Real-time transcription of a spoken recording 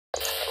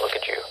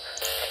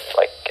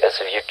as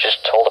if you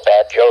just told a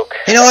bad joke.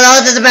 You know what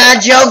else is a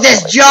bad joke?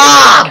 This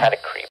job! Kind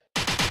of creepy.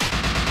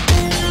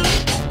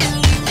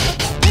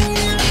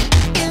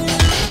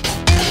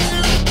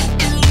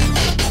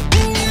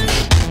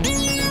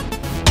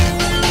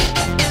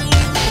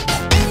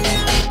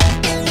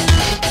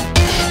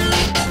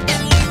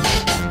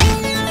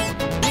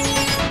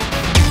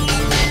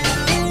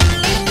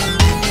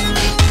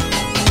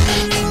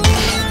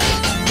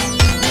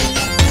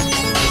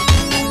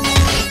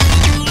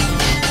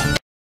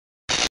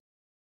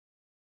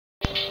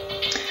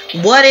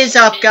 What is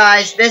up,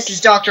 guys? This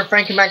is Dr.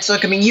 Frankie Max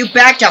welcoming you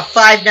back to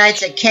Five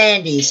Nights at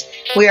Candy's.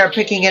 We are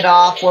picking it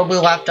up where we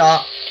left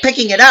off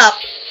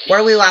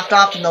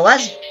in the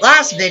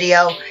last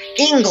video.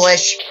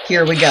 English.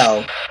 Here we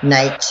go.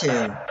 Night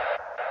 2.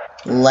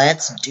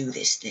 Let's do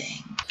this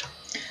thing.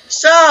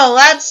 So,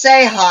 let's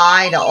say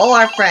hi to all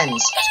our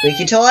friends.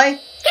 Squeaky Toy?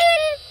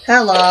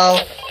 Hello.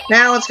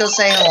 Now let's go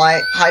say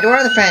hi to our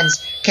other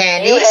friends.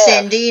 Candy,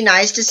 Cindy,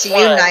 nice to see you.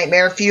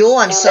 Nightmare Fuel,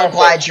 I'm so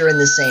glad you're in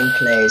the same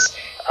place.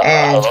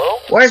 And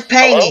where's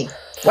Pangy?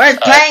 Where's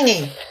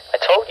Pangy? I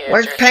told you.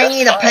 Where's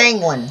Pangy the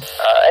Penguin?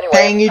 Anyway,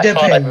 Pangy the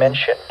Penguin.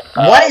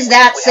 What is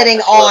that sitting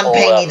on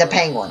Pangy the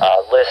Penguin?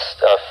 List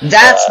of,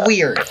 That's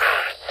weird.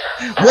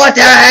 What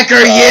the heck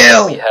are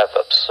you? We have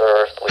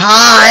observed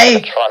Hi.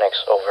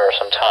 animatronics over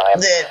some time.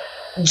 The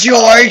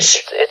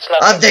George it's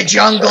of the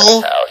jungle.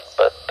 About,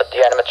 but the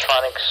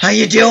animatronics How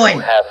you doing?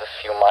 have a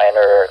few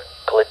minor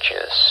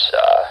glitches.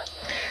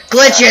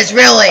 Glitches,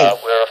 really?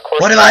 We're of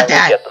course What about trying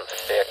that? to get them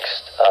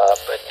fixed,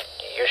 but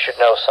you should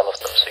know some of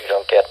them so you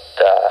don't get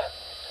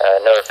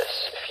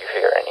nervous if you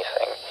hear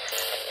anything.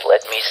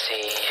 Let me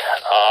see.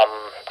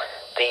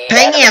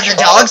 Pangy has a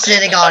dog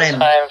sitting on him.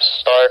 Sometimes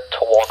start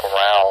to walk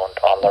around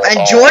on their own.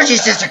 And George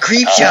is just a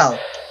creep show.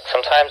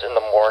 Sometimes in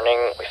the morning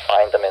we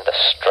find them in the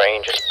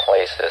strangest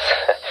places,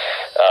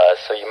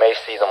 so you may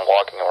see them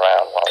walking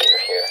around while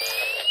you're here.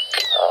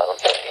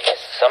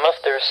 Some of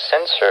their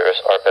sensors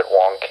are a bit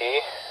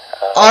wonky.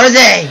 Are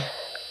they?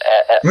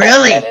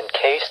 Really? And in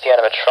case the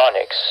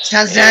animatronics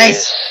Sounds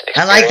nice.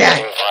 I like that.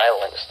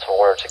 Violence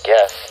towards a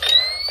guest,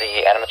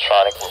 the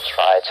animatronic will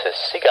try to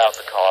seek out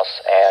the cause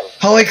and.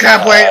 Holy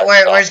crap!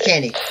 Where's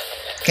Candy?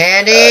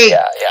 Candy!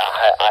 Yeah.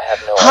 I have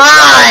no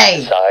Hi!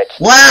 idea. Besides,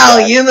 Wow,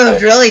 you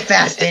moved really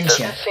fast, it didn't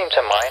you? doesn't seem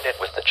to mind it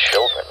with the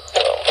children,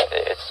 though.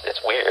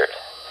 It's weird.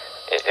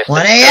 If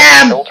 1 the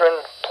a.m. children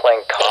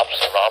playing cops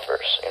and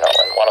robbers, and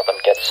one of them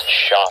gets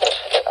shot,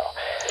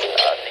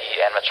 the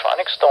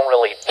animatronics don't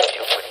really do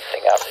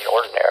anything out of the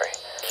ordinary.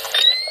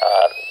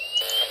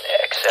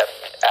 Except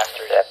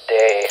after that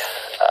day,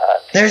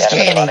 There's the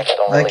animatronics Candy.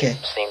 don't really Okay.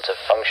 seem to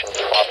function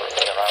properly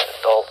around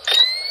adults.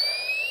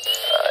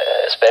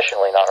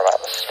 Especially not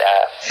around the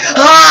staff.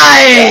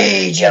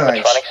 Hi, The George.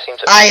 animatronics seem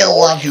to I ignore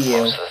love you you.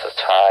 most of the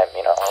time,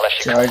 unless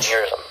you come George.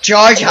 near them.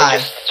 George, They hi.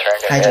 just turn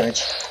their Hi, heads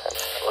George. and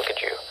look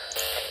at you,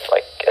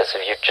 like as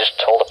if you just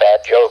told a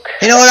bad joke.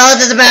 You know what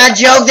else is a bad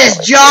joke? This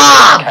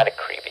job! Kind of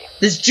creepy.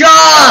 This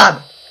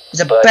job!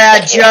 It's a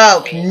bad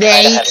joke, we kinda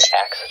Nate. had an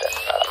accident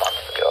about a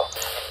month ago.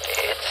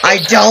 It I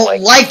seems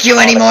don't like you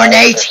anymore,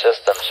 Nate.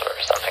 Systems or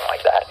something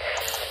like that.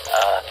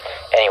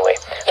 Anyway,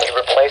 we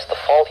replaced the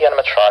faulty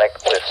animatronic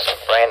with some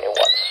brand new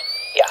ones.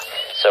 Yeah,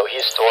 so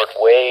he's stored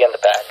way in the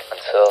back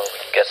until we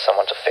can get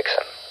someone to fix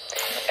him.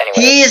 Anyway,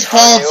 He is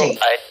faulty.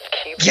 I'd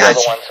keep the Gotcha.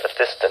 other ones at a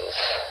distance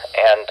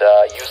and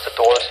use the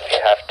doors if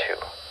you have to.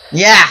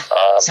 Yeah,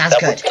 sounds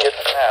that good. would be it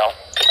for now.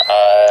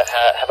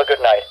 Have a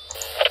good night.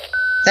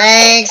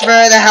 Thanks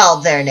for the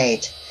help there,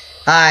 Nate.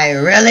 I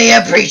really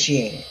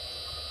appreciate it.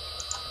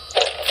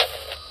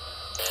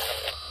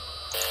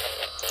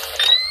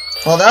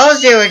 Well,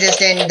 those two are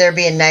just in there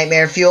being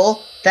nightmare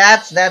fuel.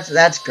 That's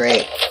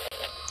great.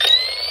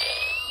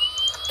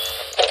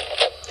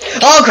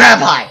 Oh crap!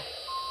 Hi.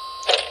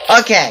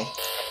 Okay,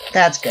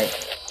 that's great.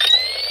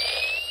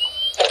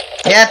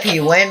 Yep, he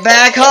went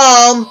back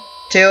home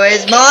to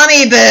his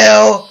mommy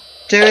boo,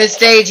 to his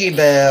stagey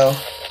boo.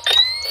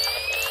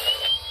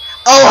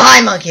 Oh,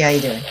 hi, Monkey. How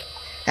you doing?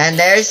 And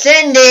there's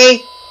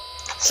Cindy.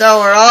 So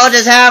we're all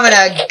just having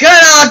a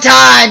good old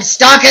time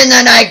stuck in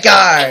the night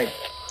guard.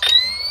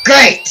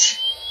 Great.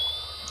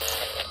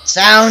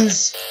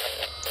 Sounds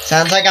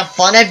like a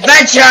fun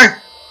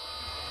adventure.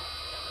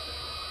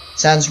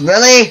 Sounds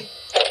really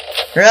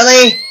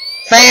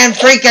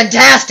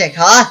fan-freaking-tastic,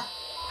 huh?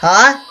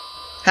 Huh?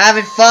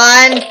 Having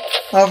fun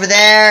over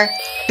there,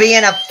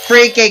 being a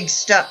freaking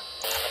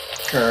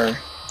stalker.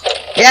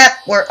 Yep,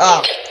 we're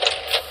up.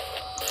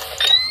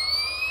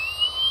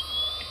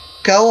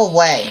 Go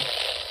away.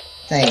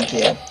 Thank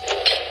you.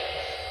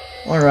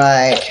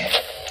 Alright.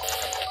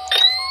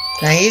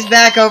 Now he's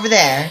back over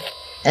there.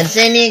 And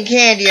Cindy and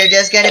Candy are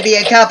just gonna be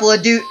a couple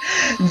of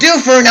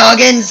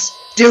doofernoggins.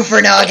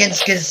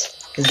 Doofernoggins, cause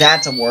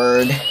that's a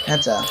word.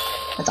 That's a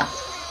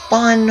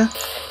fun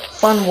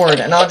word.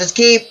 And I'll just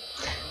keep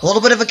a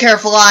little bit of a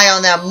careful eye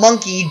on that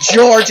monkey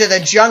George of the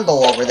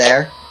jungle over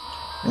there.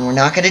 And we're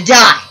not gonna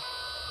die.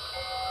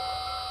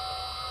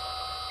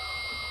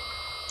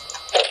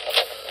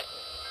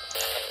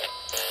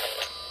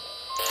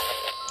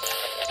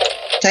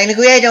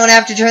 Technically, I don't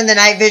have to turn the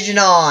night vision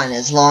on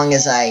as long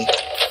as I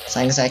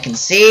can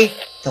see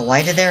the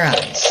white of their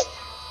eyes.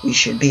 We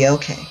should be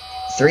okay.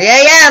 3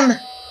 a.m.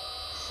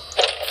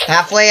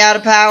 Halfway out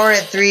of power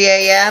at 3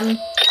 a.m.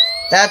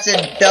 That's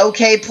an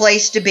okay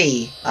place to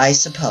be, I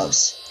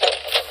suppose.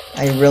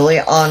 I really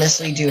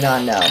honestly do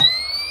not know.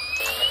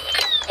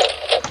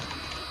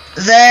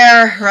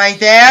 There, right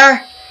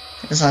there.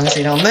 As long as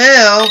they don't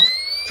move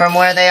from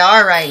where they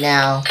are right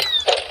now,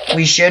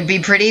 we should be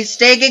pretty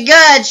stinking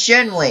good,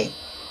 shouldn't we?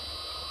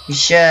 We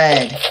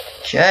should.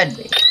 Should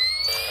be.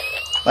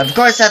 But of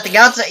course, nothing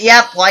else.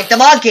 Yep, like the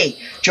monkey.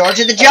 George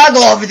of the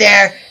Jungle over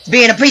there is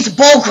being a piece of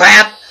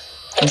bullcrap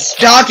and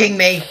stalking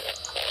me.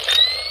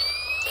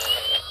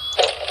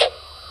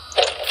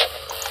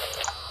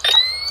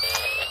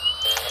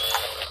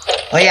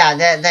 Oh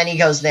yeah, then he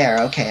goes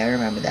there. Okay, I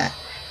remember that.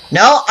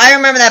 No, I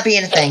remember that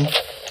being a thing.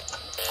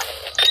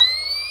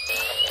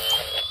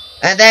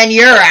 And then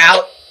you're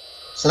out.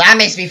 So that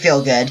makes me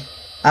feel good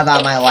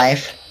about my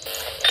life.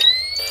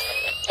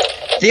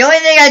 The only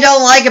thing I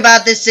don't like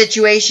about this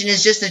situation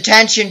is just the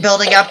tension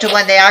building up to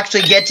when they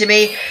actually get to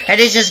me. And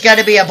it's just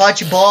gonna be a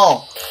bunch of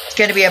bull. It's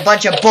gonna be a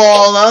bunch of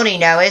bull-aloni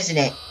now, isn't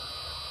it?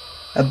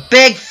 A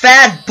big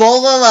fat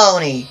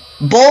bull-aloni.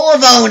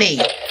 Bull-of-oni.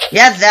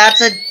 Yeah,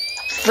 that's a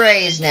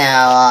phrase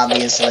now,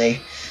 obviously.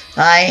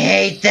 I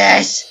hate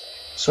this.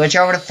 Switch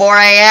over to 4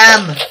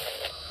 a.m.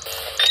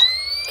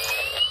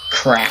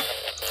 Crap.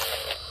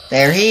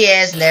 There he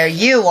is, and there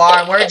you are,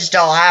 and we're just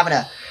all having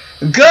a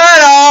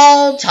good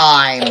old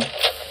time.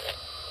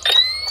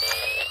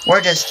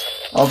 We're just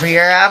over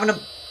here having a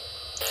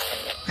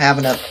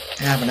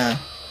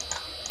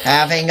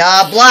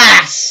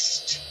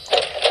blast.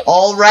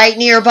 All right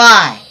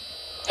nearby.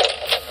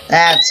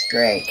 That's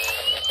great.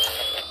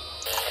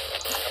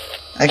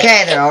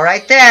 Okay, they're all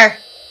right there.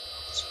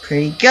 It's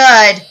pretty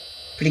good.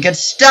 Pretty good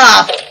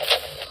stuff.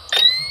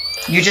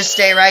 You just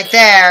stay right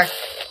there.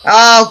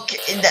 Oh,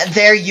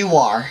 there you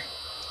are.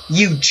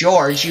 You,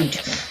 George, you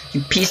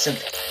piece of,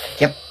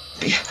 you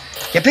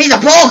piece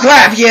of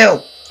bullcrap,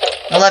 you!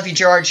 I love you,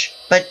 George,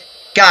 but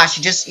gosh,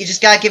 you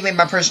just gotta give me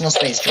my personal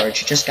space,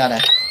 George. You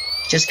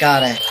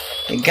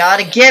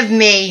gotta give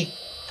me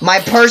my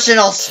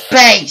personal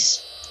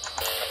space.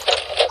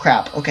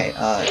 Crap. Okay.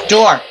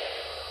 Door.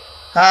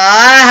 Ha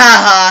ha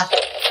ha.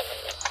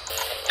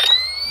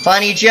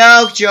 Funny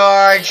joke,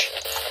 George.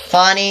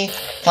 Funny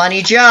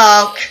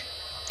joke.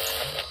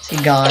 Is he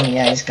gone?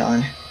 Yeah, he's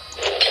gone.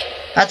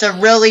 That's a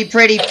really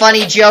pretty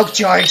funny joke,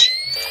 George.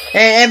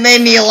 It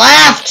made me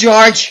laugh,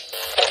 George.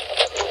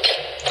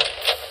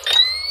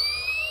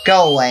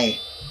 Go away.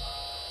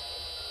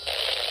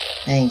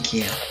 Thank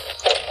you.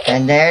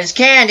 And there's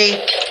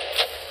Candy.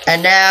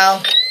 And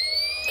now,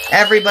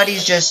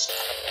 everybody's just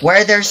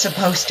where they're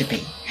supposed to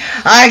be.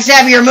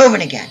 Except you're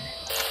moving again.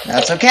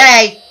 That's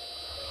okay.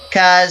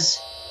 'Cause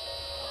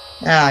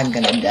I'm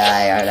gonna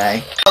die, aren't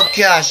I? Oh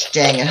gosh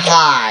dang it.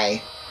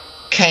 Hi.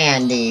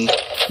 Candy.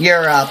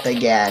 You're up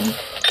again.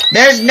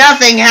 There's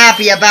nothing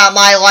happy about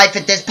my life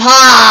at this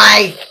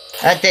point.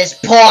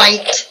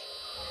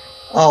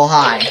 Oh,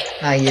 hi.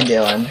 How you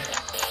doing?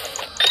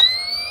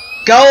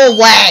 Go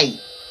away!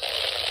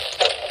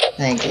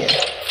 Thank you.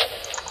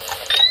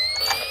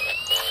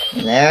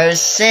 And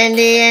there's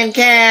Cindy and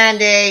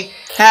Candy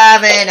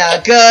having a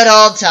good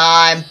old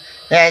time.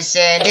 There's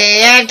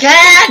Cindy and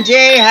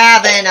Candy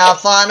having a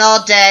fun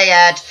old day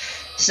at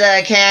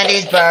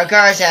Candy's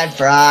Burgers and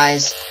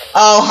Fries.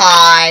 Oh,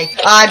 hi.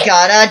 I'm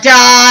gonna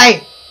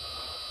die.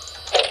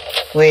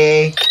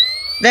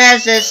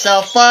 This is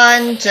so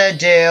fun to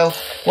do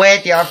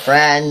with your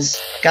friends,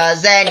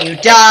 'cause then you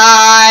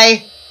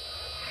die.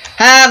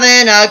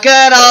 Having a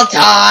good old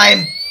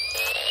time.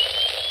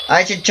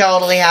 I should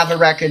totally have a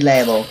record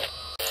label.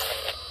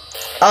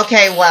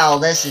 Okay, well,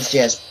 this is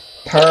just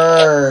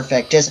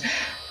perfect.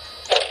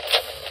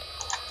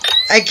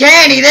 Hey,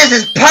 Candy, this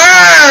is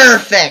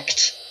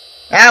perfect!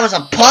 That was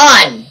a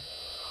pun!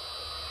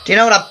 Do you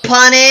know what a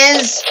pun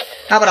is?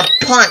 How about a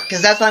punt?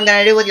 Because that's what I'm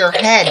gonna do with your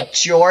head,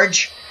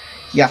 George.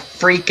 You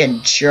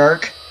freaking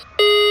jerk.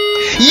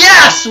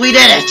 Yes! We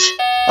did it!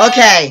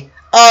 Okay.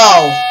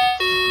 Oh.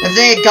 If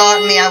they had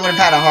gotten me, I would have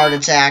had a heart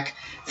attack.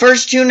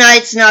 First 2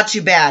 nights, not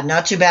too bad.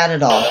 Not too bad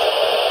at all.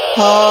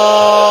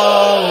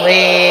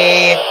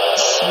 Holy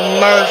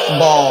Smurf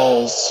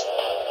balls.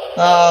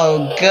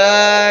 Oh,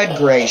 good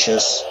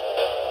gracious.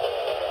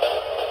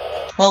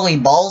 Holy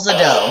balls of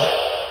dough.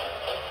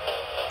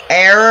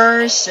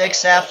 Error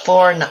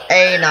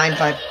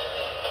 6F4A95.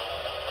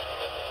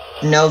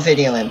 No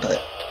video input.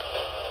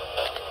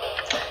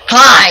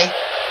 Hi!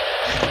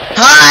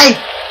 Hi!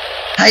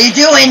 How you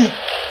doing?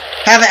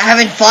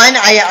 Having fun?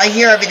 I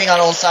hear everything on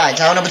all sides.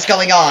 I don't know what's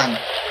going on.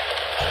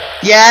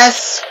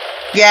 Yes?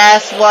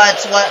 Yes,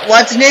 what's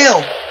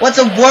new? What's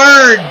a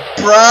word,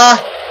 bruh?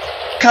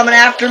 Coming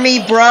after me,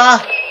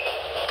 bruh?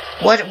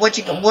 What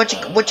you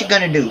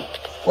gonna do?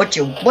 What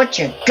you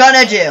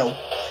gonna do?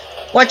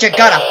 What you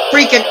gonna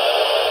freaking...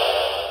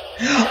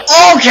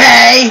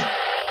 Okay!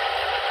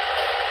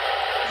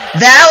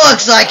 That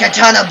looks like a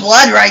ton of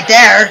blood right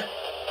there.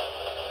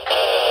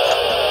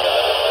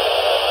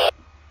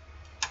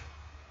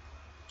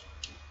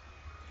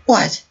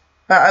 What?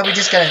 Are we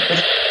just gonna...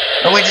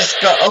 Are we just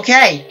go...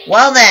 Okay.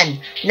 Well then.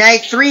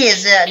 Night 3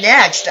 is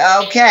next.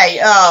 Okay.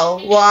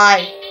 Oh,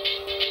 why?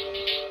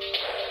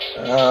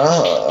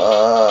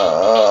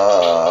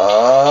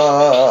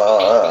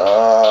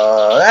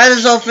 That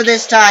is all for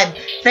this time.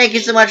 Thank you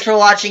so much for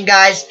watching,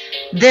 guys.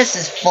 This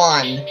is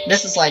fun.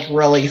 This is, like,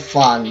 really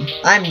fun.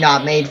 I'm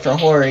not made for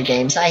horror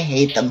games. I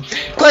hate them.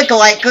 Click a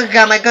like, click a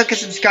comment, click a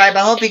subscribe.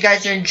 I hope you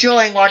guys are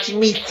enjoying watching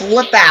me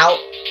flip out.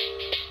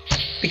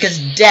 Because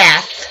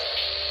death...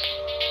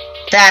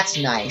 That's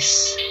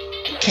nice.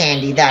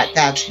 Candy,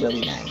 that's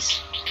really nice.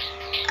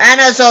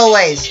 And as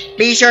always,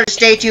 be sure to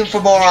stay tuned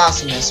for more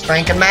awesomeness.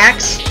 Frank and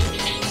Max,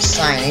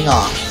 signing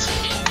off.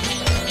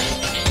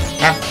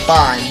 Have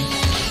fun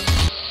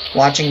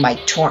watching my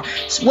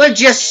Would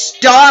you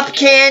stop,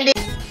 Candy?